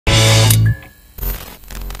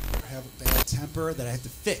temper that I have to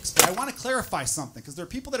fix. But I want to clarify something because there are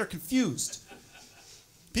people that are confused.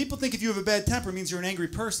 People think if you have a bad temper, it means you're an angry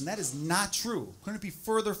person. That is not true. Couldn't be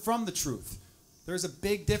further from the truth. There's a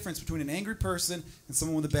big difference between an angry person and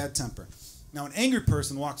someone with a bad temper. Now, an angry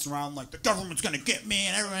person walks around like, the government's going to get me,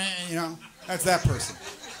 and everyone, you know, that's that person.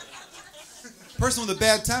 Person with a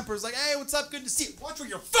bad temper is like, hey, what's up? Good to see you. Watch where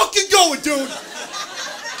you're fucking going, dude.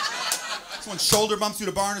 Someone shoulder bumps you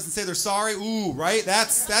to Byrne and say they're sorry. Ooh, right?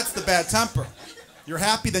 That's the bad temper. You're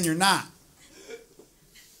happy, then you're not.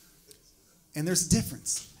 And there's a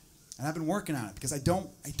difference. And I've been working on it because I don't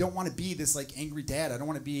want to be this like angry dad. I don't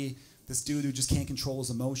want to be this dude who just can't control his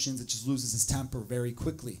emotions, that just loses his temper very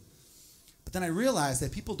quickly. But then I realized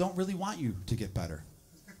that people don't really want you to get better.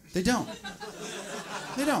 They don't.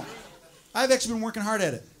 They don't. I've actually been working hard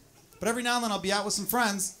at it. But every now and then I'll be out with some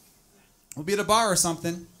friends. We'll be at a bar or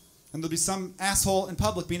something, and there'll be some asshole in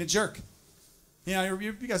public being a jerk. You know,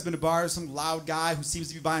 you guys been to bars, some loud guy who seems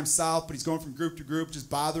to be by himself, but he's going from group to group, just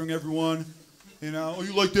bothering everyone. You know, oh,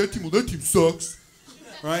 you like that team? Well, that team sucks.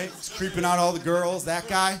 Right? He's creeping out all the girls, that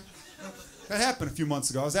guy. That happened a few months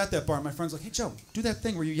ago. I was at that bar, and my friend's like, hey, Joe, do that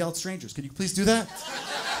thing where you yell at strangers. Can you please do that?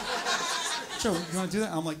 Joe, you want to do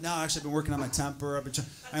that? I'm like, no, actually, I've been working on my temper.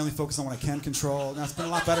 I only focus on what I can control. Now, it's been a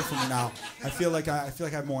lot better for me now. I feel like I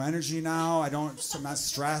have more energy now. I'm not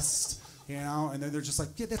stressed. You know, and then they're just like,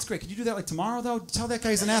 yeah, that's great. Can you do that like tomorrow, though? Tell that guy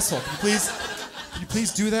he's an asshole. Can you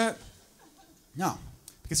please do that? No.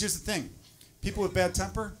 Because here's the thing. People with bad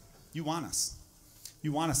temper, you want us.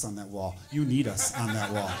 You want us on that wall. You need us on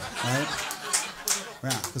that wall, right?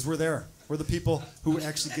 Yeah, because we're there. We're the people who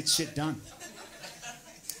actually get shit done.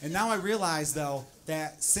 And now I realize, though,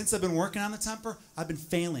 that since I've been working on the temper, I've been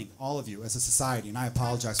failing all of you as a society, and I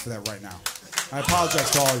apologize for that right now. I apologize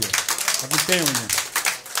to all of you. I've been failing you.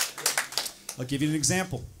 I'll give you an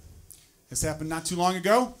example. This happened not too long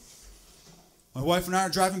ago. My wife and I are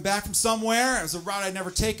driving back from somewhere. It was a route I'd never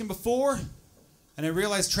taken before. And I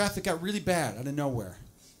realized traffic got really bad out of nowhere.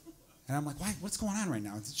 And I'm like, what's going on right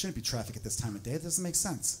now? It shouldn't be traffic at this time of day. It doesn't make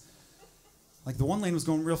sense. Like the one lane was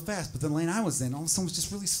going real fast, but the lane I was in, all of a sudden was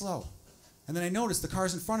just really slow. And then I noticed the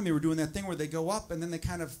cars in front of me were doing that thing where they go up and then they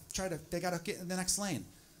kind of they got to get in the next lane.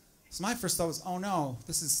 So my first thought was, oh no,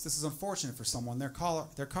 this is unfortunate for someone. Their car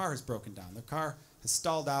has broken down. Their car has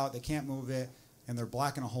stalled out. They can't move it, and they're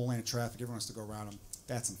blocking a whole lane of traffic. Everyone has to go around them.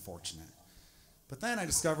 That's unfortunate. But then I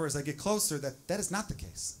discover as I get closer that that is not the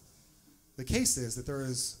case. The case is that there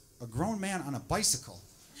is a grown man on a bicycle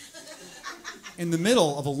in the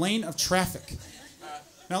middle of a lane of traffic.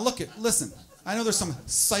 Now listen, I know there's some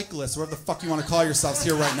cyclists, whatever the fuck you want to call yourselves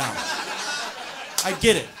here right now. I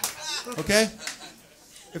get it, okay?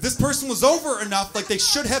 If this person was over enough like they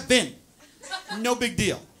should have been, no big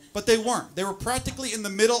deal. But they weren't. They were practically in the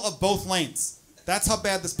middle of both lanes. That's how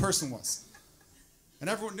bad this person was. And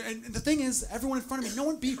the thing is, everyone in front of me, no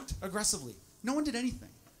one beeped aggressively. No one did anything.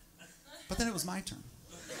 But then it was my turn.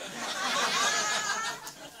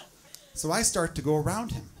 So I start to go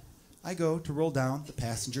around him. I go to roll down the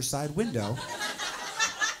passenger side window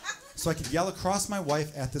so I could yell across my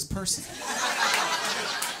wife at this person.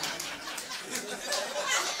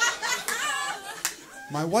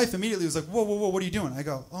 My wife immediately was like, whoa, whoa, whoa, what are you doing? I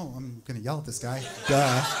go, oh, I'm going to yell at this guy.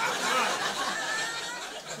 Duh.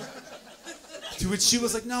 To which she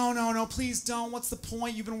was like, no, no, no, please don't. What's the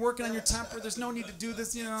point? You've been working on your temper. There's no need to do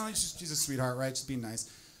this. You know, she's a sweetheart, right? She's being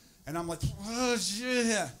nice. And I'm like, oh,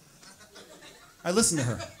 shit. I listened to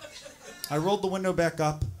her. I rolled the window back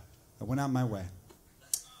up. I went on my way.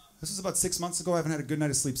 This was about 6 months ago. I haven't had a good night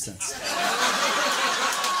of sleep since.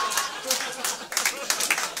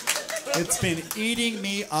 It's been eating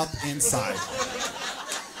me up inside.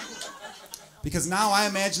 Because now I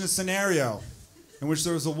imagine a scenario in which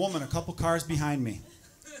there was a woman a couple cars behind me.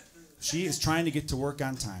 She is trying to get to work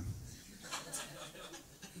on time.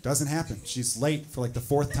 Doesn't happen. She's late for like the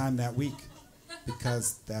 4th time that week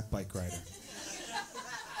because that bike rider.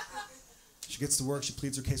 She gets to work. She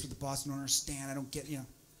pleads her case with the boss. I don't understand. I don't get, you know.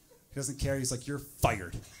 He doesn't care. He's like, you're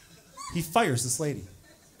fired. He fires this lady.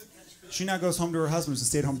 She now goes home to her husband, who's a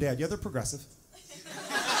stay-at-home dad. Yeah, they're progressive.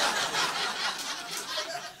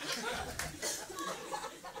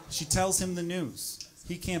 She tells him the news.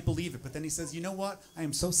 He can't believe it, but then he says, you know what? I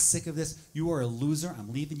am so sick of this. You are a loser.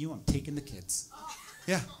 I'm leaving you. I'm taking the kids.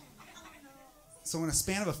 Yeah. So in a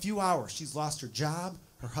span of a few hours, she's lost her job,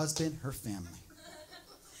 her husband, her family.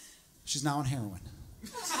 She's now on heroin.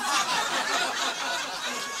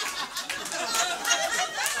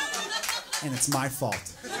 And it's my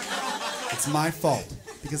fault. It's my fault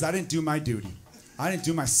because I didn't do my duty. I didn't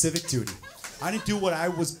do my civic duty. I didn't do what I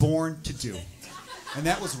was born to do. And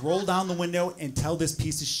that was roll down the window and tell this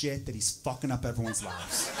piece of shit that he's fucking up everyone's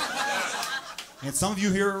lives. And some of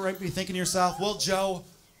you here might be thinking to yourself, well, Joe,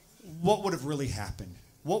 what would have really happened?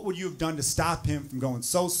 What would you have done to stop him from going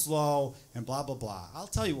so slow and blah, blah, blah? I'll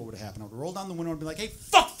tell you what would have happened. I would roll down the window and be like, hey,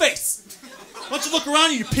 fuckface! Why don't you look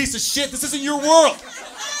around you piece of shit? This isn't your world.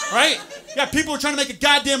 Right? Yeah, people are trying to make a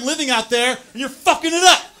goddamn living out there, and you're fucking it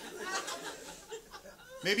up.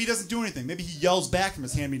 Maybe he doesn't do anything. Maybe he yells back from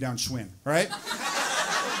his hand-me-down Schwinn, right?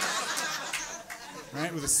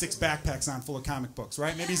 Right? With his 6 backpacks on full of comic books,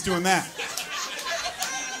 right? Maybe he's doing that.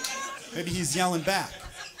 Maybe he's yelling back.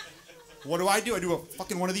 What do? I do a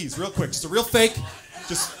fucking one of these real quick. Just a real fake.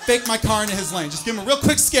 Just fake my car into his lane. Just give him a real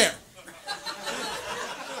quick scare.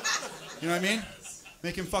 You know what I mean?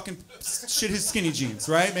 Make him fucking shit his skinny jeans,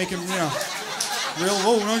 right? Make him, real,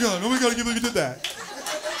 oh my God, I can't believe you did that.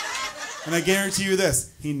 And I guarantee you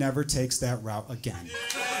this, he never takes that route again.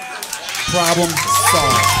 Problem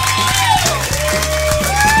solved.